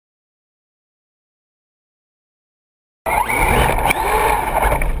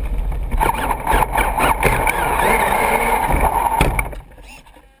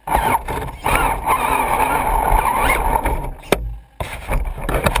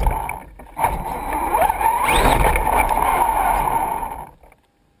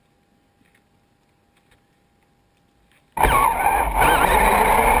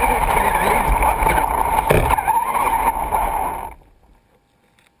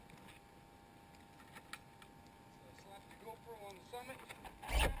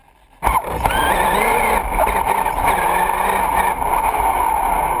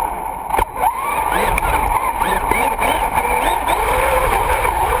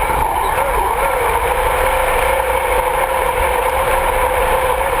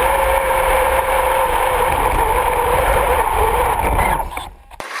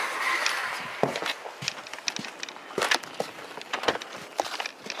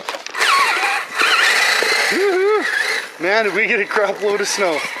Man, did we get a crop load of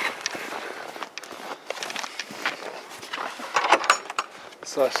snow.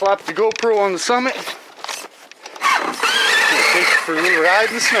 So I slapped the GoPro on the summit. I'm gonna take it for a little ride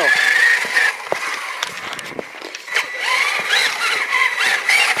in the snow.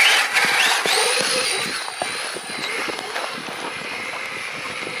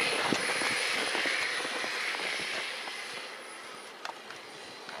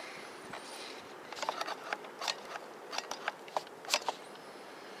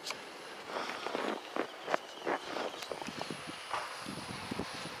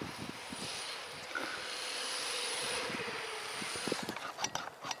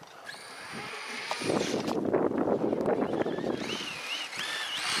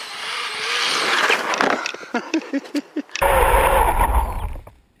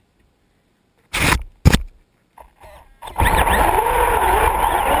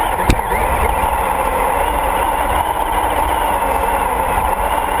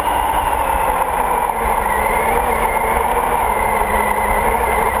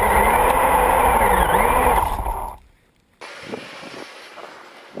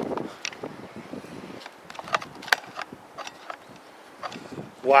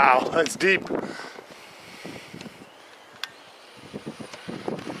 Wow, that's deep.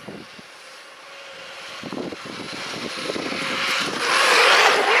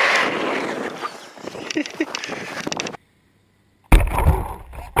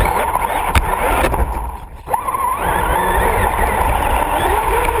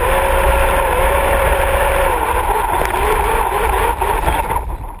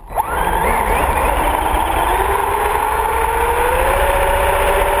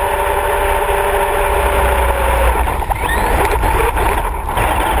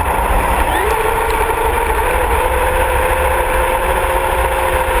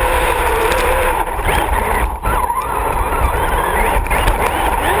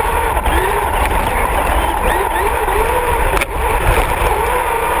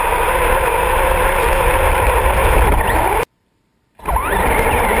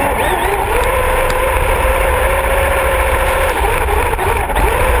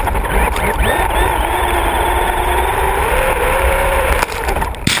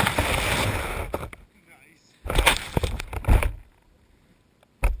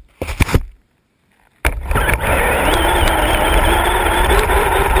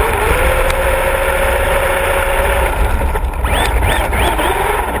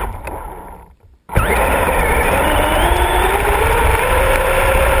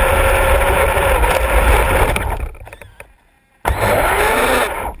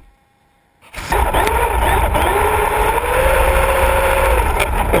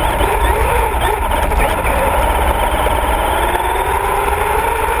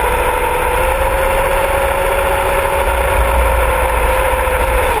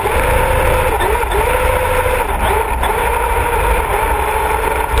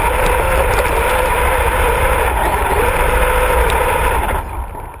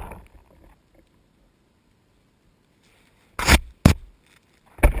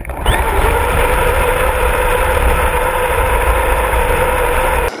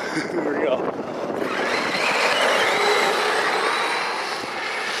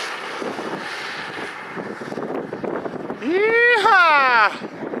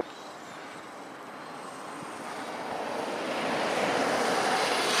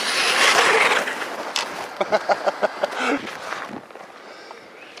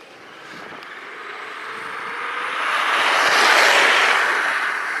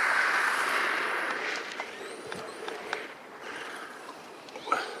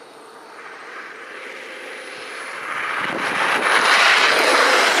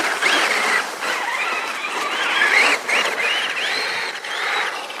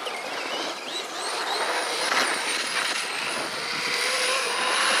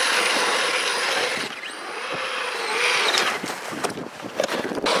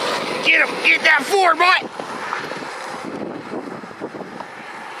 Get that forward, boy!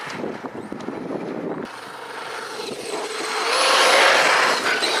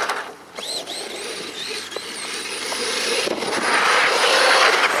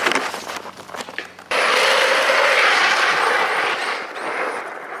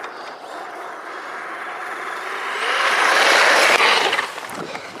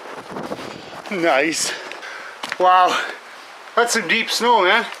 Nice. Wow, that's some deep snow,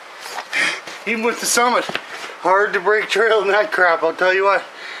 man. Even with the summit. Hard to break trail in that crap, I'll tell you what.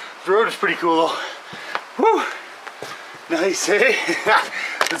 The road is pretty cool though. Woo! Nice, eh?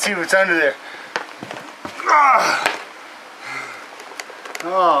 Let's see what's under there.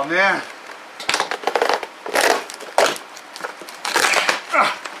 Oh man.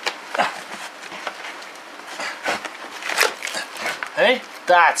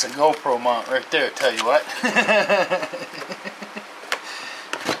 That's a GoPro mount right there, tell you what.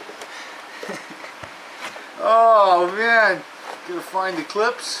 Oh man, gonna find the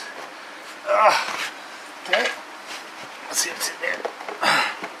clips. Okay, let's see what's in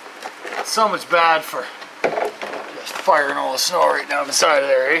there. So much bad for just firing all the snow right down the side of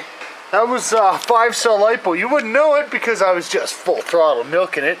there, eh? That was 5-cell lipo. You wouldn't know it because I was just full throttle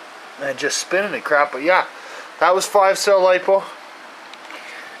milking it and just spinning and crap, but yeah, that was 5-cell lipo.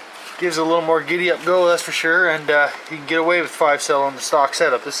 Gives it a little more giddy up go, that's for sure, and you can get away with 5-cell on the stock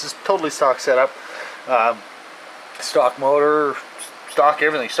setup. This is totally stock setup. Stock motor, stock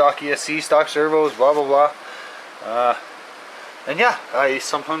everything, stock ESC, stock servos, blah blah blah. And yeah,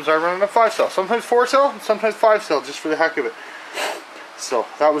 sometimes I run it a 5-cell, sometimes 4-cell, sometimes 5-cell, just for the heck of it. So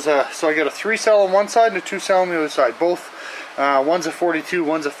that was so I got a 3-cell on one side and a 2-cell on the other side. Both, one's a 42,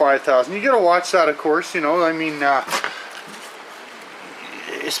 one's a 5000. You gotta watch that, of course. You know, I mean,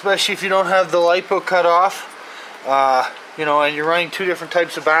 especially if you don't have the lipo cut off, you know, and you're running 2 different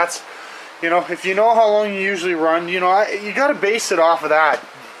types of bats. You know, if you know how long you usually run, you know, you got to base it off of that.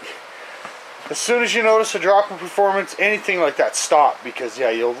 As soon as you notice a drop in performance, anything like that, stop, because yeah,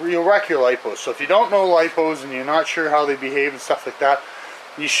 you'll wreck your lipos. So if you don't know lipos and you're not sure how they behave and stuff like that,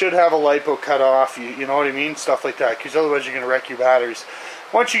 you should have a lipo cut off. You know what I mean, stuff like that, because otherwise you're going to wreck your batteries.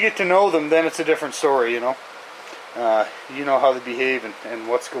 Once you get to know them, then it's a different story. You know, you know how they behave and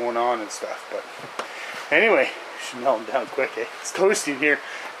what's going on and stuff. But anyway, should melt them down quick. Eh? It's toasty in here.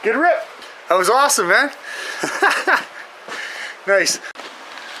 Good rip. That was awesome, man. Nice.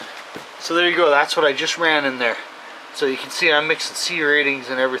 So there you go, that's what I just ran in there. So you can see I'm mixing C ratings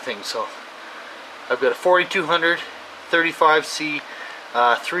and everything. So I've got a 4200 35C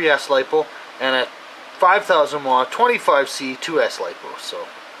 3S lipo and a 5000 watt 25C 2S lipo. So,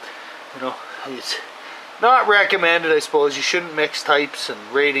 you know, it's not recommended, I suppose. You shouldn't mix types and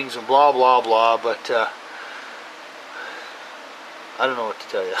ratings and blah blah blah, but I don't know what to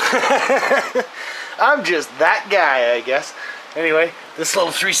tell you. I'm just that guy, I guess. Anyway, this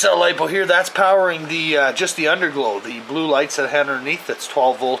little 3-cell lipo here, that's powering the just the underglow, the blue lights that I had underneath. That's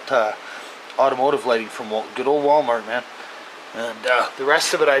 12-volt automotive lighting from good old Walmart, man. And the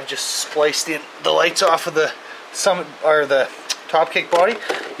rest of it, I've just spliced in the lights off of the summit or the top kick body.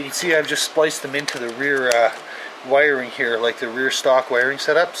 You can see I've just spliced them into the rear wiring here, like the rear stock wiring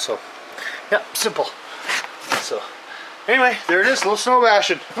setup. So, yeah, simple. So. Anyway, there it is, a little snow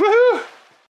bashing. Woohoo!